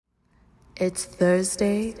It's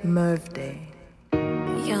Thursday, Murve Day.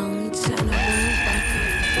 Young gentleman.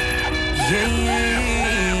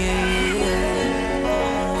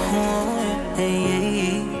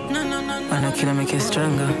 Wanna kill and make you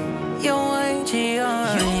stronger. Yo,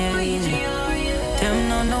 YGR, Them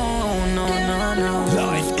no.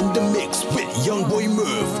 Live in the mix with young boy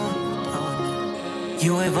Murve.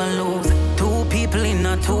 You ever lose 2 people in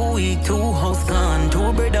a 2 week, 2 house gone,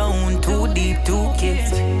 2 bread down, 2 deep, 2 kids,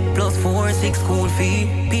 plus 4, 6 school fee.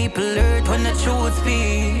 People hurt when the truth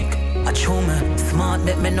speak. I show me smart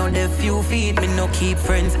that me know the few feet. Me no keep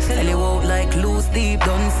friends, sell you out like loose deep,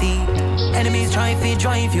 don't see. Enemies try to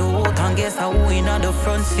drive you out and guess how we in the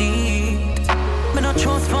front seat. Me no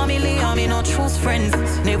trust family and me no trust friends.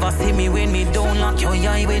 Never see me when me down, lock your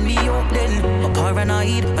eye when me up then. A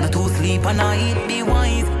paranoid, when I too sleep and I eat. Be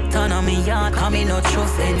wise, turn on me yard, cause me no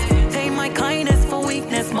trust ends. Take my kindness for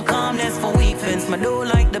weakness, my calmness for weak fence. Me don't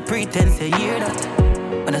like the pretense, you hear that?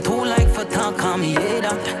 When I too like for talk, call me hear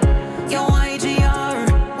that. Yo, IGR,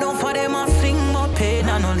 no for them I sing about pain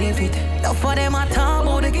and no leave it. No for them I talk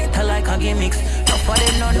about the ghetto like a gimmicks. No for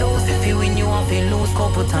them no lose, if you win you have to lose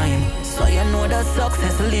couple time. So you know the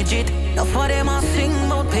success legit. No for them I sing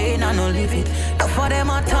about pain and no leave it. No for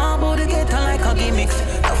them I talk about the ghetto like a gimmicks.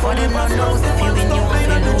 No for them no lose, if you win you have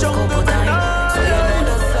to lose couple time. So you know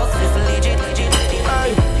the success legit.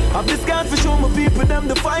 I'm just scared for show my people them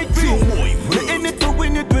the fight feel. They in it to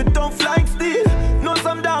win it with tough like steel. Know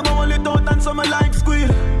some dog hold it out and some like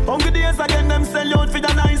squeal. Hungry days again them sell you out for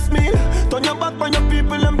the nice meal. Turn your back on your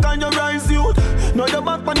people them can you rise youth. Now your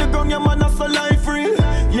back on the ground your man has so life real.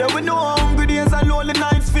 Yeah we know how hungry days and lonely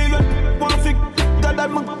nights feel. One fig God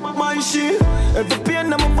that my shield. Every pain in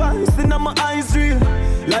my voice and my eyes real.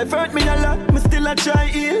 Life hurt me a lot, me still a try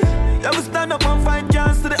heal. Yeah we stand up and fight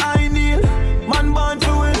cancer to the eye kneel. Man born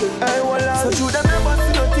to win, hey, well, so true them never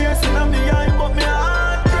see no tears in my eye, but me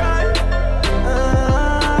heart cry.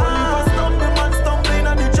 Only for stumbling man stumbling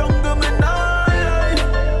in the jungle, me nah lie.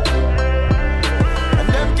 And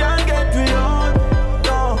them can't get me on,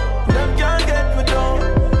 no. Them can't get me down.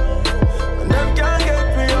 And them can't get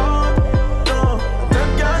me on, no. Them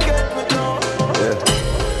can't get me down.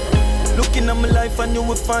 Yeah. Looking at my life and you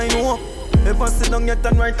will find hope. Ever sit down yet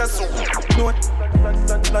and write a song? No.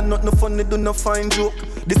 Land not no funny, do no fine joke.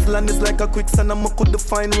 This land is like a quicksand and I could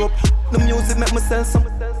define rope. The music make me sell some.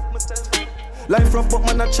 Life rough but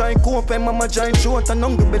man I try cope. And mama giant short and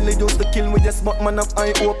hungry belly used to kill me. Yes but man have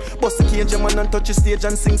high hope. Bust the cage man and touch the stage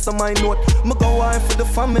and sing some high note. Me go wife for the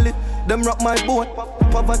family, them rock my boat.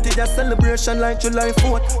 Poverty a celebration like July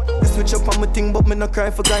 4th. I switch up on my thing but me no cry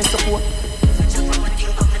for guys support.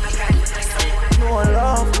 No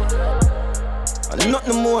love and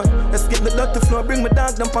nothing more. Let's get the dirty floor. Bring my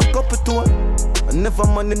dog down pan cup of tour. I never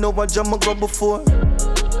money know what jam I go before.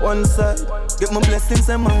 One side, get my blessings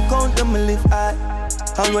and man count them, me live high.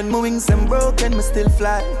 And when my wings and broken, me still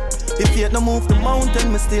fly. If you no move the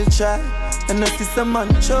mountain, me still try. And I see some man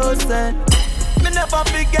chosen. Me never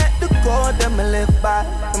forget the code them me live by.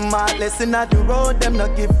 My lesson at the road, them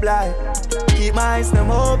not give blind. Keep my eyes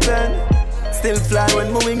them open. Still fly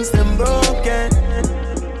when my wings them broken.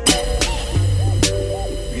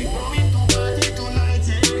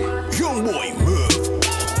 Boy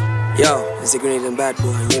Murve. Yo, it's a great and bad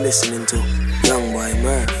boy you're listening to Young Boy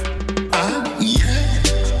Murve.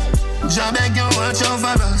 Yeah. Jah beg you watch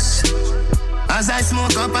over us as I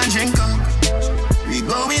smoke up and drink up. We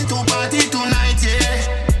going to party tonight,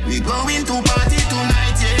 yeah. We going to party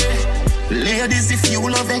tonight, yeah. Ladies, if you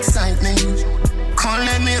love excitement, come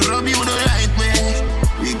let me rub you the right way.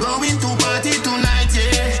 We going to party tonight,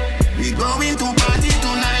 yeah. We going to party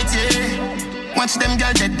tonight, yeah. Watch them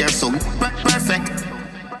girls dead, they're so perfect.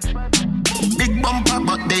 Big bumper,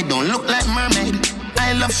 but they don't look like mermaid.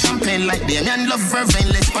 I love champagne like Damien love vervain.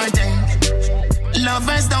 Let's party.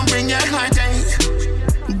 Lovers don't bring your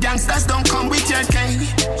heartache. Gangsters don't come with your cane.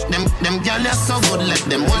 Them girls are so good, let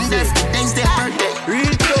them wonder if today's their birthday.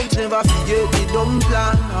 Real thugs never forget the dumb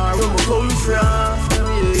plan or where we come from.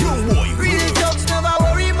 Real thugs never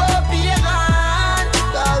worry about being gone.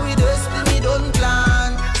 Cause we just we don't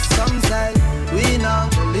plan. Some say we now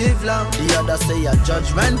live long. The other say a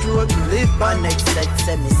judgment road to live by. Next set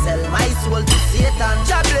say me sell my soul to Satan.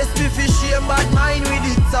 Jah bless me for shame bad mind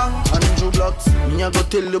with it song. Andrew Blocks, me a go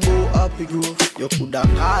tell the boy happy grove. You coulda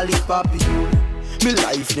call it papi road. Me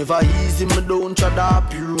life never easy, me don't tread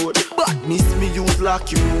happy road. Badness me use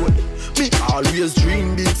lucky road. Me always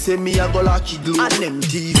dream big, say me a go lucky glow. And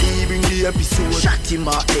MTV bring the episode. Shot him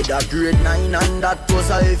out head a grade 9 and that was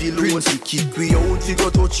a heavy load. Prince we kick we out, we go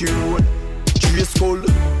touch the road. Trace cold.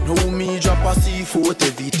 Now me drop a C4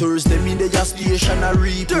 every Thursday. Me dey a station a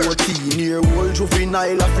report. Near old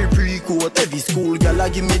juvenile a free pre-court. Every school gal a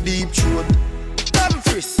give me deep throat.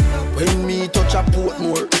 When me touch a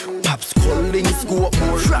Portmore, Pops calling scope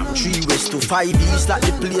more. From 3 west to 5 east, like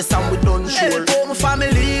the place and we done sure. Help my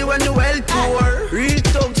family when the well poor. Real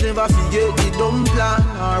thugs never forget the dumb plan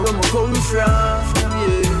or where me come from,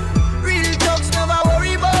 yeah. Real thugs never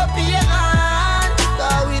worry about pain,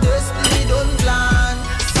 cause we just really don't plan.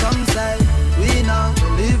 Some say we now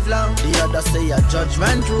live long, the other say a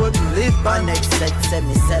judgment road to live by. Next set say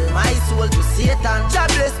me sell my soul to Satan. God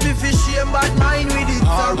bless me for shame, but mine with it.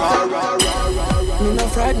 Me no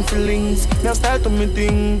frightened feelings, me a style to me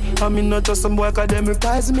thing. And me not just some boy cause them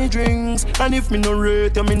replies me drinks. And if me no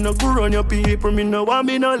rate you, me no go run your people. Me no want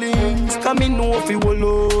me no links, cause me know if he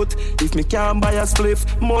will out. If me can't buy a spliff,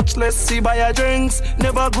 much less see buy a drinks.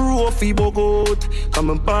 Never grew up fi bogot.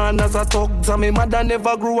 Come and born as a thugs and me mother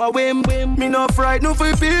never grew a whim. Me no frightened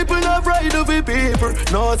for people, no frightened for people.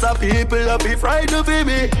 No some people that be frightened for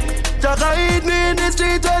me. Just hide me in the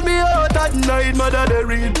street and me out at night. Mother they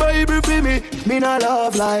read Bible for me. Me no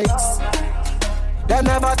love likes. Them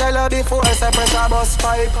never tell her before say pressure bus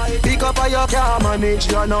pipe. Pick up and you can't manage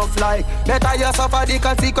you enough like. Better you suffer the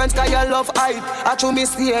consequence cause you love hype. I true me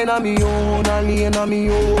staying on me own, a lane on me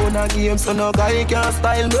own. A game so no guy can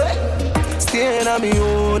style me. Staying on me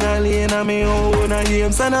own, a lane on me own. A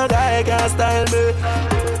game so no guy can style me.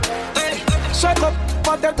 Shut up.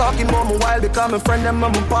 But they're talking about me while become a friend, them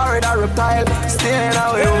I'm a pirate or reptile. Staying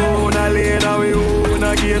away, own a lane, away, own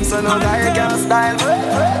a game, so no guy can style.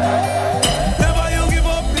 Never you give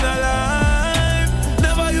up in a life.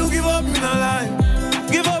 Never you give up in a life.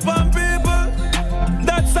 Give up on people.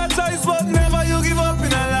 That's a choice, but never you give up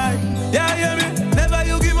in a life. Yeah, hear me? Never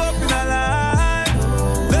you give up in a life.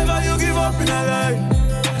 Never you give up in a life.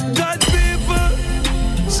 God people,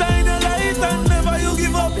 shine a light and never you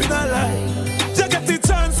give up in a life.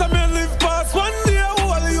 Chance I may live past one day.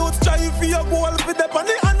 All youths try for your goal for them on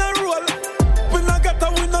the honor roll. We not get a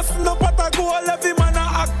winner, no pot a goal. Every man a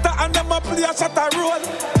actor and them a play a shot a role.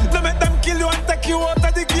 No make them kill you and take you out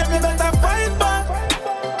of the game. You better fight back.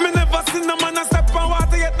 Me never seen no man a step on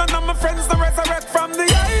water yet. None of my friends no resurrect from the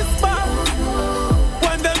iceberg.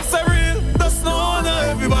 When them say real, that's no honor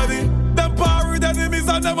everybody. Them power with enemies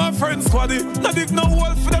and them a friends squaddy. Not dig no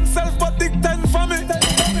wall for themselves but dig 10 for me.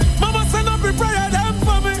 Mama send up a prayer.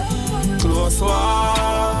 Close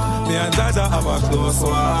walk, me and Jaja have a close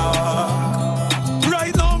walk.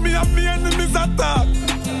 Right now me and me enemies attack,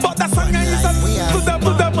 but that song is to them.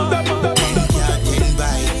 Can't get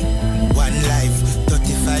by. One life,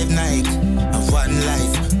 35 night, and one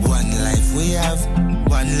life we have.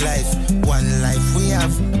 One life we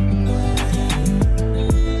have.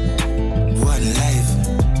 One life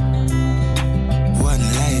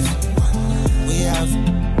we have.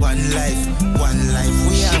 One life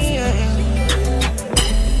we have.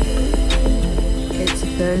 It's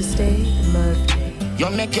Thursday, Murve Day. You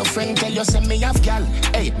make your friend tell you say me have gal.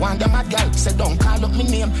 Hey, want them mad gal. Say don't call up me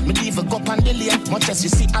name. Me leave a go on the lane. Much as you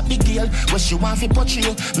see a big girl, where she want to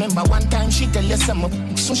portray. Remember one time she tell you some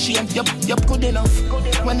so shame. Yup, good enough.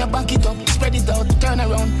 When you back it up, spread it out, turn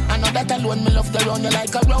around. I know that alone, me love the round. You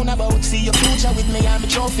like a roundabout. See your future with me, I'm a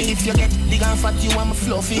trophy. If you get big and fat, you I'm a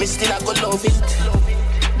fluffy. Me still I go love it.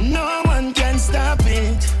 No one can stop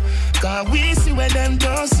it. Cause we see where them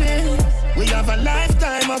don't see. We have a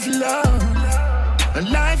lifetime of love. A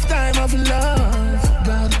lifetime of love.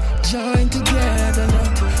 God, join together,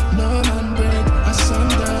 let no man break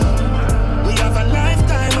asunder. We have a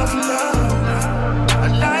lifetime of love. A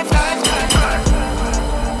lifetime.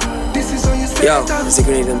 This is how you say. Yo, it's a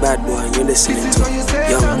great and bad boy, and you're listening to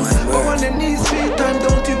Young Boy Murve. On the knees, 3 times,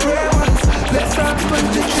 don't you pray once. Let's start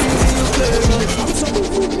 23, you play.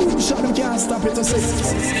 Shut them, can't stop it, I say.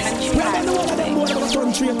 We are the one of them, one of the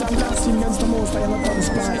country, and I'm dancing against the most, I am not on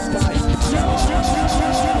spy.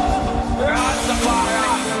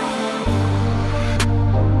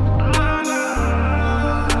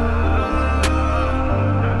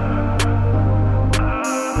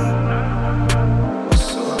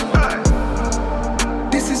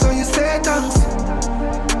 This is how you say thanks.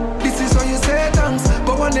 This is how you say thanks.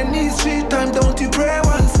 But on the knees 3 times, don't you pray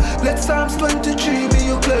once. Let Psalms 23 be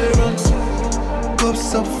your clearance.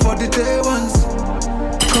 Cups up for the day ones.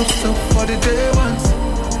 Cups up for the day ones.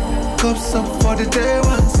 Cups up for the day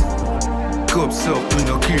ones. Cups up, me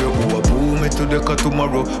no care who a boo me to the car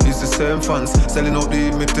tomorrow. It's the same fans, selling out the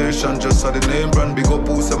imitation. Just for the name brand, big up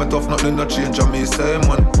who say me tough, nothing no change on me same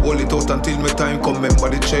one. Hold it out until me time come, remember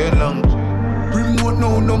the chain long. Remote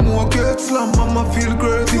now, no more get slam. Mama feel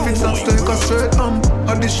great if it's a steak or straight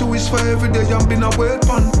I the shoe is for every day and been a wait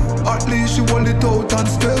pan. At least she hold it out and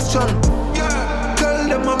stay strong. Tell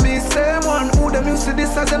them I'm me same one. Who them you see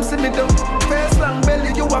this as them see me them. Face long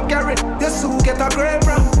belly you a carry. Your Sue get a grey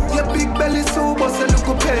brown. Your big belly Sue but say look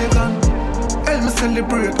a pagan. Help me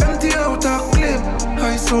celebrate, empty out a clip.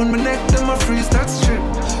 I sound my neck, them a freeze that strip.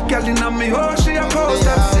 Girl in on me, oh she a post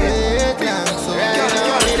that shit.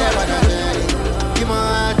 Give my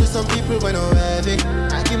heart to some people when I'm heavy.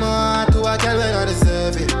 I give my heart to a girl when I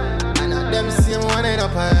deserve it. And at them same one end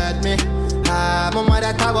up hurt me. My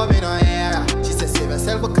mother talk about me no hair. She said save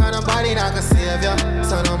yourself but kind of body not gonna save ya.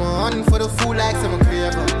 So no more hunting for the fool like some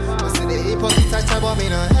craver. But see the hypocrites talk about me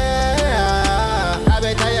no hair. I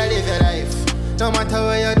better you live your life. No matter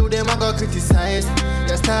what you do, them I go criticize.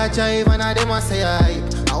 You start jive and I them I say hype.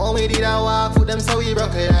 I want we did a walk for them so we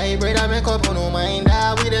broke it. I bread and make up on no mind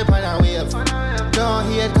that we dey pan a wave. Don't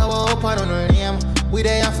hate cover up on no name. We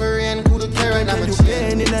dey for rain, cool to carry them a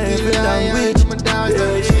chain. In every language.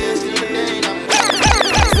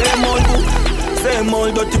 Same old book, same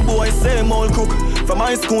old dirty boy, same old cook. From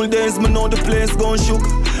high school days, me know the place gone shook.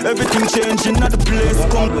 Everything changing at the place.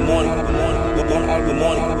 Come good morning, good morning, good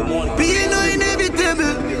morning, good morning. Being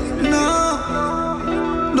inevitable,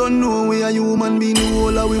 no. Don't know we are human being,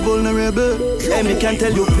 all are we vulnerable. Hey, me can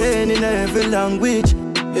tell you pain in every language. Me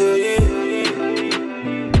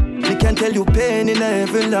can tell you pain in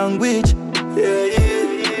every language.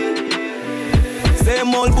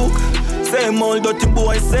 Same old book, same old dirty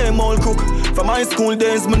boy, same old cook. From high school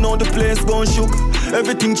days, me know the place gone shook.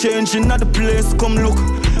 Everything changing at the place, come look.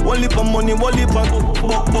 One lip of money, one lip of book.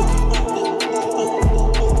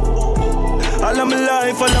 All of my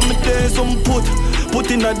life, all of my days, put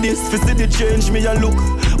in a this, for see the change me a look.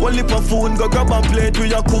 One lip of food, go grab a plate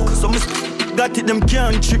with your cook. So me got it, them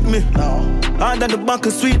can't trick me. Hard and the back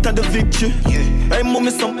is sweet and the victory. Hey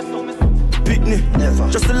mommy, some picnic.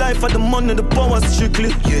 Just the life of the money, the power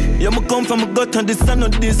strictly. Yeah, me come from a gut and this and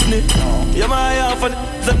not Disney. Yeah, my half and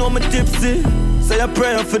I know me tipsy. Say a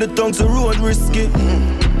prayer for the tongue to road risky.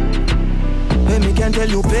 Hey, me can tell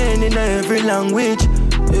you pain in every language.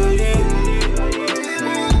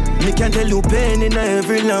 Me can tell you pain in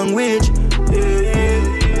every language.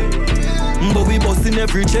 But we busting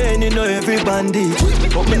every chain in every bandage.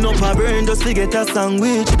 Open up our brain just to get a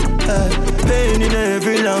sandwich. Pain in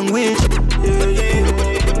every language.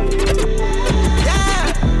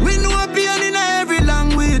 Yeah, we know pain in every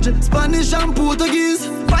language. Spanish and Portuguese.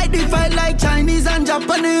 Fight the fight like Chinese and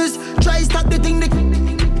Japanese. Try stop the thing, the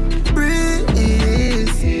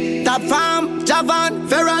breeze. Tap farm, Javan,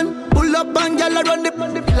 Ferran. Pull up and gyal run the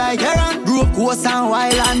like heron. Grew up coast and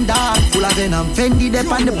wild and dark. Full of venom, Fendi dep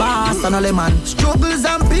on the boss and all the man. Struggles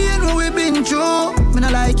and pain we been through. Me no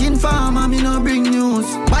like informer, me no bring news.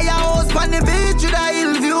 Buy a house on the beach with a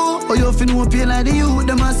hill view. Oh you fin no pain like the youth,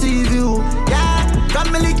 them a see you. Yeah,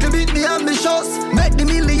 come me little bit me ambitious. Make the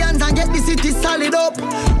millions and get the city solid up.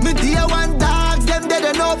 Me tier one dogs, them dead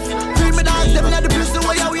enough. Free me dogs, them in the prison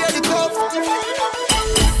where you wear the cuff.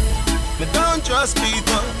 Me don't trust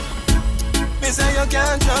people. Me say you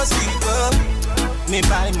can't trust people. Me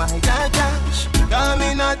buy my cash. Cause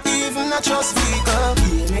me not even a trust people.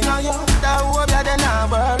 Give me no yo, that hope you the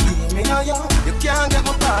number. Give me no yo, you can't get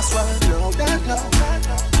my password. Love that love.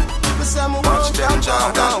 Me say me watch them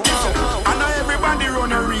jump down. I know everybody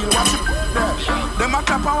run a real. Watch it. Them a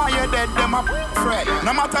clap while you dead. Them a fret.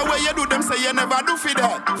 No matter what you do, them say you never do for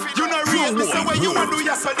that. You know real. Me say what you want do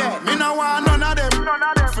yesterday. Me no want none of them.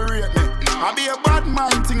 For real me. I be a bad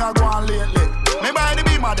mind thing I go on lately. Me buy the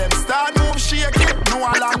beam of them, start move shake it. No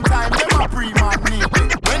a long time, them a pre-man need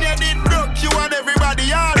it. When you did broke, you and everybody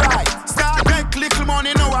alright. Start make little money,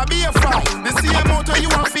 now I be a fight. The same motor you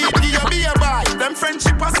a feed, give you be a buy. Them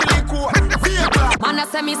friendship a silly cool, vehicle. Man a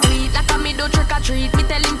say me sweet, like a me do trick or treat. Me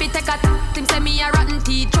tell him fi take a him say me a rotten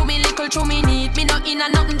teeth. Show me little, show me neat. Me not in a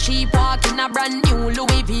nothing cheap, walk in a brand new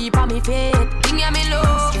Louis V for me feet. Thing ya me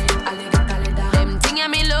love, them thing ya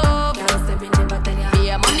me love. Can't say me never tell ya.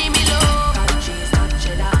 Yeah, money me love. Got cheese, not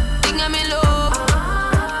cheddar. Thing ya me love.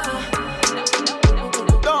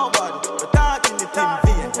 Nobody, we're talking the thing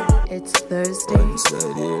vein. It's Thursday.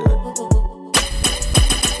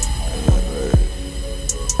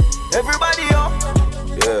 Everybody up.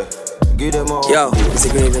 Yeah. Give them all. Yo, it's a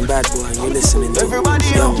great and bad boy. You're listening to everybody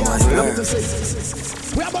Young Boy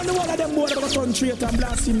Murve. We are on the one of them boy that was turn traitor and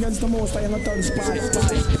blasting against the most I ever turn spy.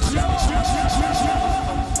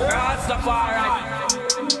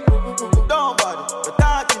 Nobody, we're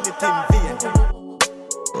talking the thing vein.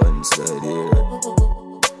 One side here.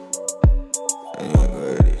 I ain't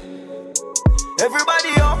ready.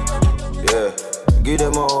 Everybody up. Yeah, give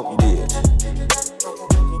them an update.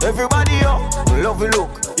 Everybody up, love it look.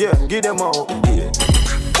 Yeah, give them an update.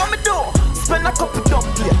 What me do? Spend a couple dumb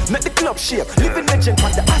play, make the club shake. Living legend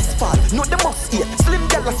on the asphalt, know the must eat. Slim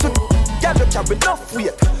gal a sweat, gal you carry enough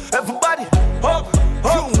weight. Everybody up,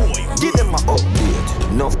 give them an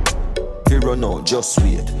update. Enough, we run out, just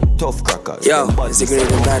wait. Tough crackers. Yo, it's a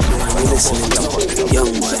great and bad boy. You listening to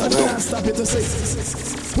Young Boy. Stop it to say.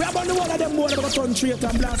 We are on the one of them boy that turn traitor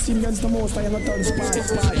and blasting against the most I ever turn spy.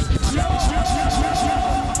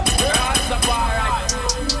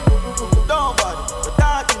 Nobody, we're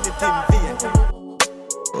talking the thing vein.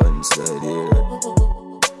 One side here.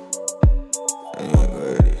 Ain't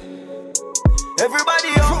ready.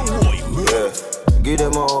 Everybody up. Yeah, give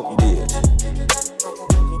them an update.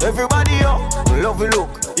 Everybody up, love it look.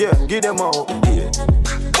 Yeah, give them an update.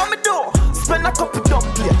 What me do? Spend a couple dumb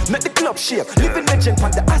play, make the club shake. Living legend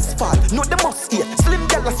on the asphalt, know the must eat. Slim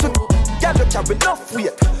gal a sweat, gal you carry enough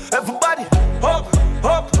weight. Everybody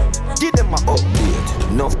up, give them an update.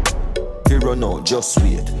 Enough, we run out, just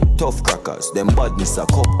wait. Tough crackers, them badness a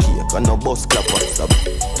cupcake. And no bus clappers, a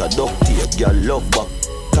duct tape. Girl love back,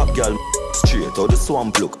 top girl straight. Or the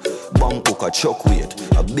swamp look, bang hook a chuck weight.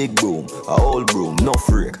 A big broom, a old broom, no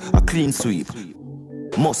freak. A clean sweep,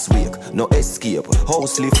 must wake, no escape.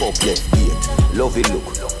 House lift up left gate. Love it look,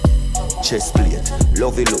 chest plate.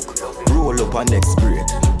 Love it look, roll up a next grade.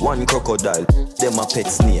 One crocodile, them a pet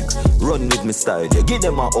snake. Run with me style, yeah, give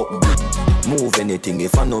them a upbeat. Move anything,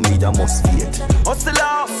 if I know me, that must fit. Hustler,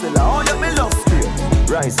 all you me love straight.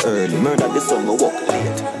 Rise early, murder the sun, me walk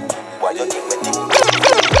late. Why you give me thing?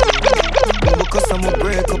 Because I'm a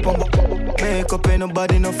break up, I'm a make up. Ain't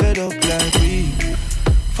nobody no fed up like we.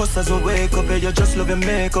 First as we wake up, you just love your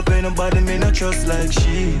makeup. Ain't nobody me no trust like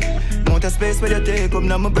she. Mount a space where you take up.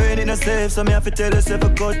 Now my brain in a safe, so me have to tell yourself I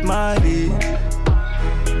cut my beat.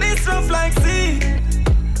 This rough like sea,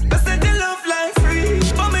 but said you love like free.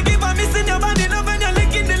 For me keep on missing your body, love and you're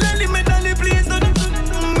licking the lily. Me dolly, please don't do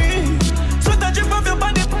me. Sweat a drip off your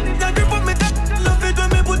body, you grip up me that. Love it when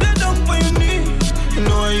me put it down for your knee. You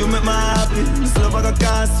know you make me happy. This love like a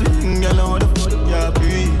car swing, you know the fuck you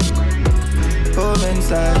breathe. Come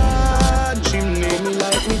inside. Chimney me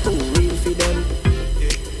like me too real for them.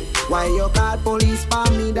 Why you call police for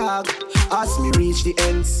me, dog? Ask me reach the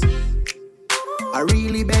ends. I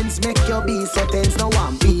really bends make your be so tense. No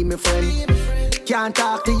one be my friend. Can't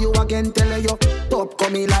talk to you again, tell you top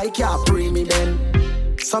coming like you pre me then.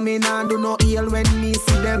 So me nah do no ill when me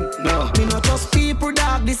see them. No, me not just people,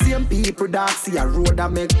 dog. The same people, dog. See a road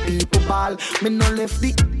that make people ball. Me no left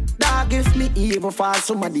the dog. If me evil fall,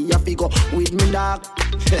 somebody have to go with me, dog.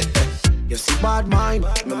 You see bad mind,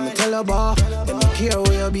 me tell you, bro. Them don't care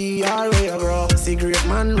where you be or where you bro. Cigarette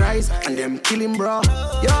man rise and them kill him, bro.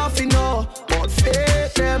 You have to know, but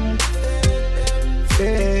fake them.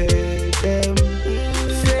 Fake them.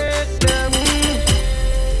 Fake them.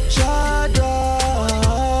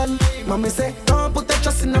 Jordan. Mommy say, don't put your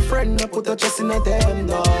trust in a friend, don't put your trust in a them,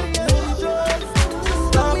 no.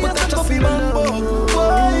 Don't put your trust in a them.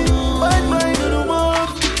 Bad mind, no more.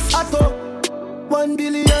 I thought $1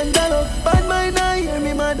 billion. Bad mind, I hear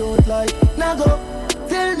me, man, don't like. Now go,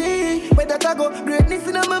 tell me, where that I go. Greatness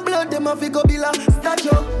in my blood, them a figure be like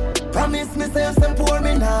statue. Promise me, say, some poor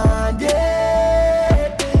me nah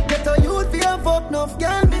dead. Get a youth for your fuck, enough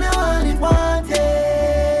girl, me nah want it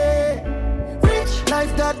wanted. Rich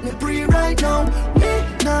life that me pre right now. Me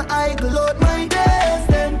nah idle out my days,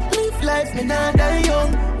 then live life, me nah die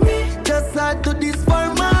young. Me just had to this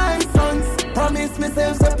for my sons. Promise me,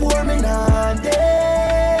 say, some poor me nah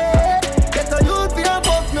dead. Get a youth for your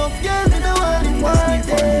fuck, enough girl, me nah want it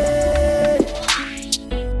wanted.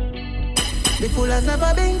 The fool has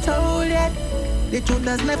never been told yet. The truth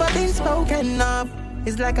has never been spoken of.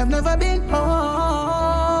 It's like I've never been home.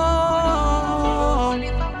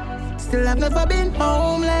 Still I've never been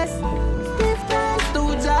homeless. Give thanks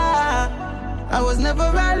to Jah, I was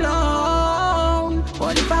never alone.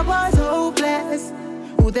 What if I was hopeless?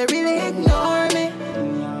 Would they really ignore me?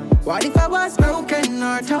 What if I was broken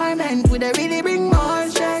or torment? Would they really bring more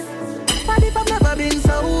stress? What if I've never been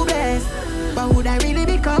so blessed? What would I really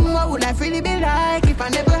become? What would life really be like if I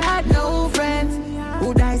never had no friends?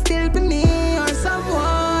 Would I still be me or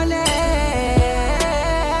someone else?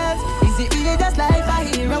 Is it really just like a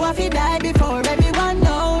hero if he died before everyone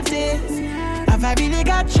noticed? Have I really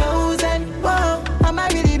got chosen? Whoa, am I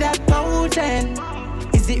really that potent?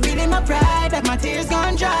 Is it really my pride that my tears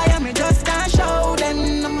gone dry and me just can't show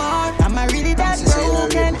them no more? Am I really that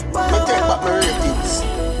broken? Whoa. Me take back my ratings.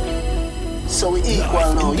 So we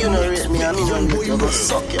equal now. You know rate me and me young boy. You go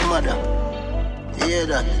suck your mother. You hear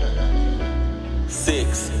that?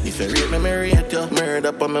 6. If you rate me, me rate you. Murder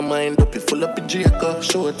up on my mind, up you full up with Draco.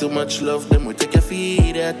 Show too much love, then we take your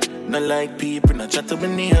feed at. Not like people, not chat to my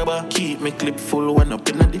neighbor. Keep me clip full, one up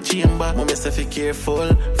in the chamber. Mommy say be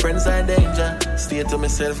careful, friends are danger. Stay to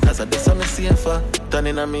myself, cause I do something safer.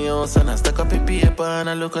 Turning on me house and I stack up a paper. And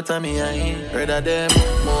I look at me, I rather them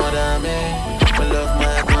more than me. I love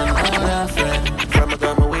my gun more than friend. From a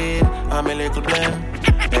gun my weed, I'm a little blame.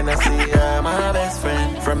 And I see her my best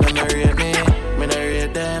friend. From them I rate me, me I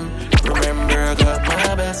rate them. Remember I got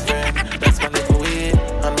my best friend. That's my little weed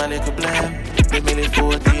and my little blame. Give me the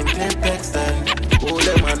 14 clip extend. Oh,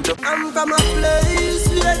 them and I'm from a place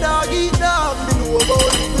where dog eat dog. Me know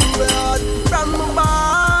about it bad. From my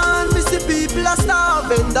barn, me see people are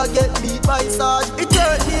starving. That get beat by Sarge. It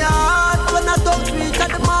hurt me hard when I don't reach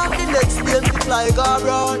at the mark. The next day me fly go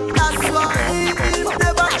around. That's why if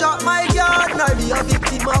never drop my yard, nor be a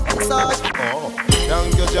victim of the Sarge.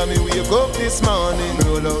 Thank you, Jamie, wake up this morning.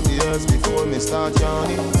 Roll out the earth before me start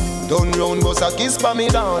yawning. Turn round, bust a kiss for me,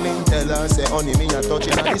 darling. Tell her, say, honey, me a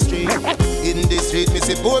touching on the street. In the street, me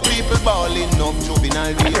see poor people balling. No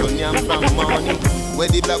juvenile people, yam from money. Where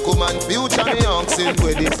the black woman future, me oxen.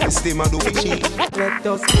 Where the system a do we cheat. Let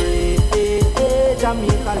us pray,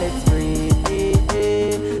 Jamaica, let's pray.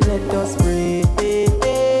 Let us pray,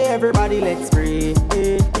 everybody, let's pray.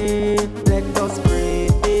 Let us pray,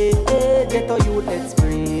 GHETTO youth, let's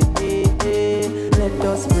pray. Let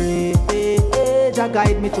us pray. Jah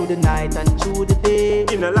guide me through the night and through the day.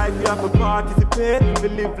 In a life you have to participate. We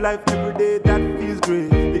live life every day, that feels great.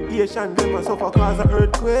 The ocean them a suffer cause of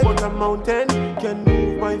earthquake, but a mountain can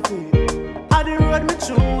move my feet. On the road me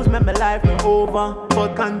choose, make my life no over.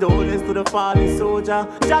 But condolence to the fallen soldier.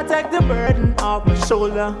 Jah take the burden off my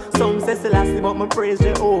shoulder. Some say Selassie, but my praise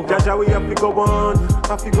Jehovah. Jah we have to go on,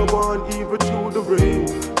 even through the rain,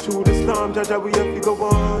 through the storm. Jah we have to go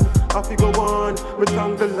on, we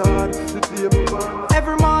thank the Lord, the table burn.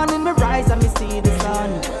 Every morning me rise and me see the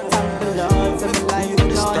sun. Thank the Lord, so me life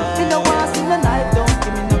is done. Me no want see the knife, don't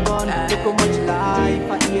give me no gun. Look how much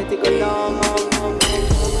life I hate it go long.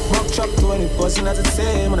 Truck 20 buzzing as it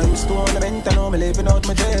same. When I used to own the rent, I know me living out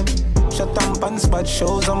my dream. Shut down pants, bad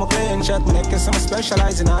shows on my plane. Shut my neck, cause I'm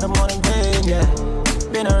specializing out of morning pain, yeah.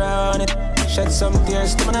 Been around it, shed some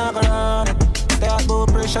tears, still not around it. That boy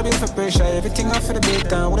pressure, bill for pressure, everything off for the big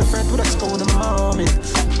town. With a friend, with a school in the moment.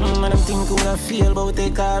 And I'm thinking what I feel, but we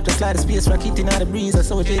take off. Just like the space rocket in the breeze, I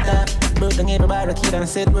saw take off. Broke down everybody, kid and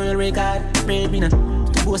said world record. Pray me now.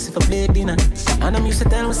 Boss if I play dinner. And I'm used to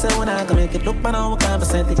tell myself when I can make it look, but now we can't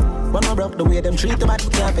percent it. But no broke the way them treat the bad, we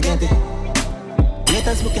can't forget it.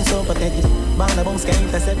 Haters looking so pathetic. Band the bombs can't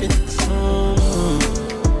intercept it.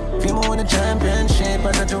 If you more the championship,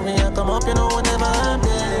 as a jury I come up, you know whenever I'm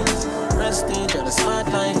this. Prestige on the smart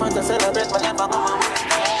life, want to celebrate my life, I'm on.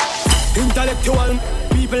 Intellectual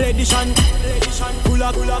people edition.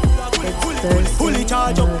 Fully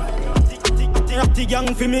charge up. The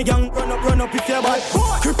gang for me gang, run up if you're bad.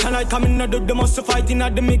 Kryptonite coming out of the muscle fighting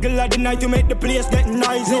at the middle of the night to make the place get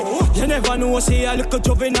noisy. You never know, say a little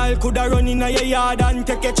juvenile coulda run in your yard and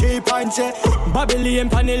take a cheap and say Babylon,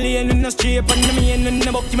 Panellian in the street and the main and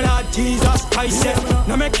the book, Lord Jesus Christ.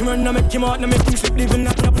 Now make him run, now make him out, now make him sleep, living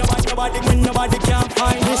up, nobody when nobody can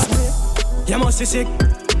find this. You must be sick,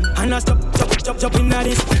 and I stop in at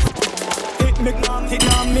this. It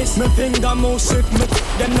not miss. My finger move sick. Me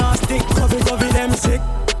them not stick. Cover them sick.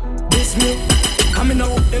 This me. Coming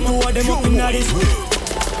up them who are them up in this.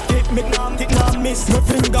 It not miss. My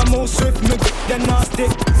finger move swift. Me them not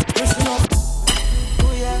stick. Listen up.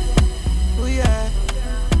 Oh yeah.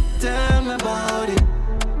 Tell me about it.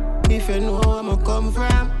 If you know where I come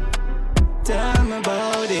from, tell me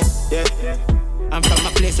about it. Yeah. I'm from a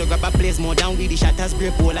place where grab a place more down with the shatters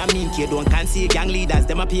break all I mean kid don't can see gang leaders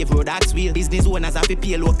them a pay for that's wheel business owners have to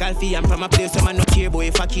pay local fee. I'm from a place where man no care about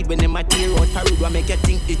if a kid when them a tear out parade what make you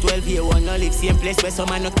think the 12 year one no live same place where some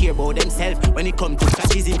man no care about themselves when it come to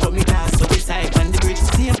catches in come class so beside on the bridge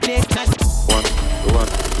same place not one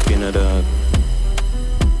in a dog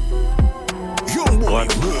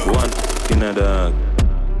one in a dog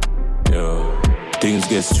yo. Things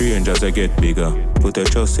get strange as I get bigger. Put a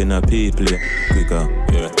trust in a people quicker.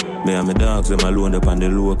 Yeah. Me and my dogs, them alone up on the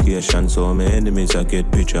location. So my enemies I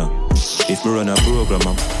get picture. If me run a program,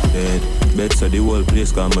 I'm dead. Bet so the whole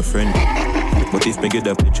place call my friend. But if me get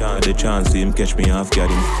up the chance, see him catch me off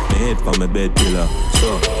guard. My head for my bed pillar.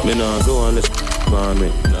 So me nah go on this for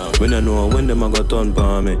me. We nah know when them a got turn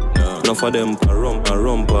for me. Enough for them a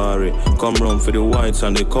rum party. Come round for the whites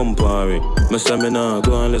and they come party. Me say me nah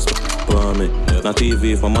go on this for me. Not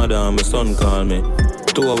TV for mother and my son call me.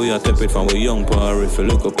 Two of we are tepid from we young party. If you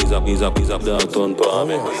look up, he's up, dog turn for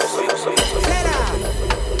me.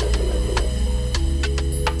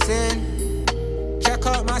 Check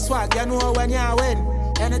out my swag, you know when you win.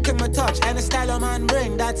 Anything me touch, any style a man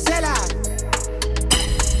bring, that's seller.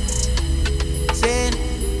 Sin,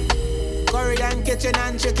 Korean kitchen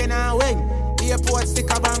and chicken and wing. Airport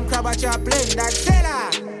sticker bank crab at your plane, that's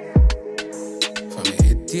seller. From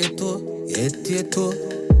head to your toe,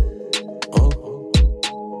 oh.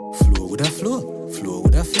 Flow with a flow.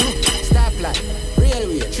 Stoplight,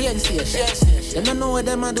 railway, train station. Them don't know what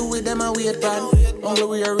them a do with them a wait pan. Only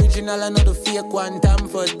we original and not the fake one. Time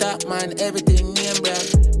for top man, everything name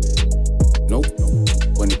brand. Nope.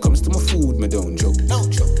 When it comes to my food, me don't joke.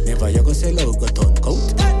 Never you go sell out, go turn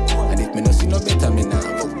coat. And if me no see no better, me nah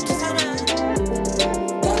vote.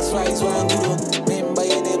 That's why it's one good. Remember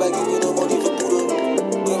you never give me no money for puro.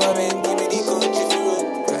 Government give me the country for road.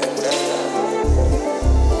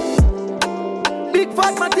 Big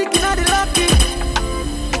fat man ticking on the lucky.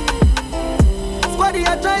 Squaddy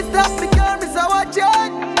I try stop me car, me so watch it.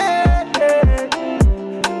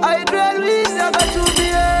 I drill weed, I got to be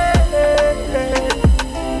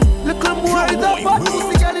look more is a fat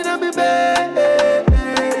pussy girl in me bed.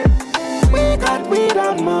 We got weed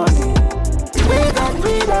and money. We got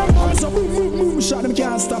weed and money. So move, shot them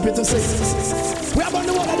can't stop it to say. We are on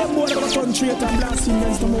the one of them more than a country and blasting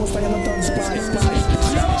against the most I ever done spy.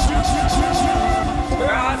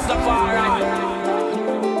 Rastafari.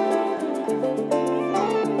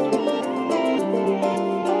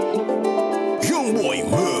 Young boy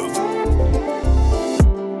Murve.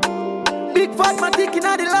 Big fat man ticking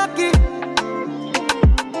on the lucky.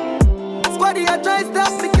 Squaddy I try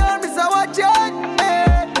stop me car, me so watch it.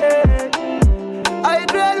 I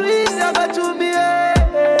drill weed, I got to me.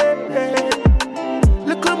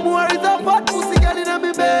 Look more is a fat pussy girl in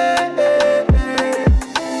me bed.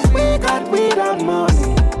 We got weed and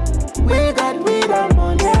money. We got weed and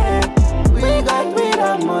money. We got weed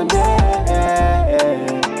and money.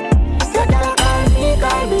 Your girl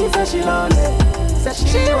call me, say she lonely. Say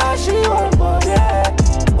she want money.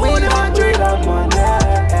 We want weed and money.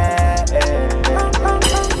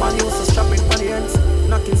 Man used to shopping for the ends.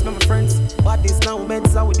 Knockings with my friends. But this now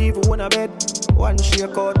meds I would even want a bed. One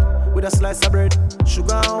shake out with a slice of bread.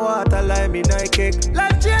 Sugar and water, lime in a cake.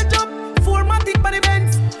 Life change up, formatic by the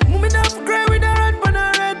bends. Moving up grey with a red pan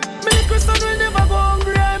a red. Milk son will never go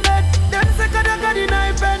hungry, I bet. Them second I got the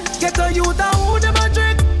knife and get a youth and who them a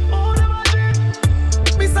drink.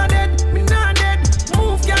 Miss a dead, me not dead.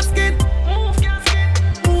 Move casket.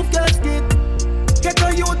 Get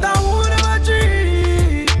a youth and who them a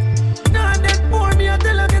drink. Not dead poor, me a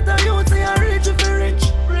tell her get a youth say I rich if you rich.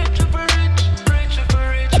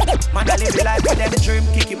 Man, I live the life with them dream.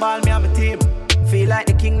 Kicky ball, me and my team. Feel like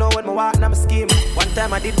the king now when me walk, now me scheme. One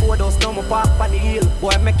time I did overdose, now me park on the hill.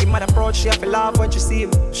 Boy, make him mad approach, she have to laugh when she see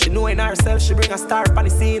him. She know in herself, she bring a star on the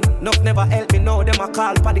scene. Enough never help me now, them a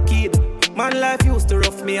call for the kid. Man, life used to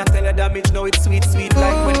rough me, I tell her damage, now it's sweet, sweet.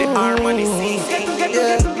 Like when the harmony sing.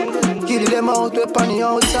 Yeah, kill them out, we on the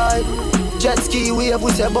outside. Jet ski wave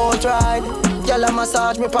with a boat ride. Y'all a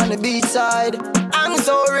massage me on the beach side. I'm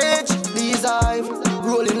so rich, these eyes.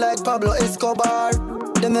 Rolling like Pablo Escobar.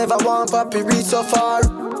 They never want papi reach so far.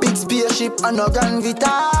 Big spaceship and no Grand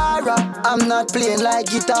Vitara. I'm not playing like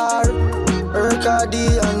guitar.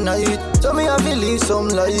 Erkadi and night. So me have to live some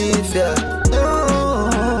life, yeah.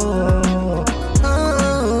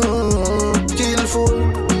 Skillful.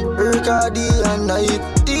 Erkadi and night.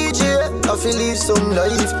 DJ, I have to live some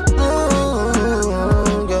life.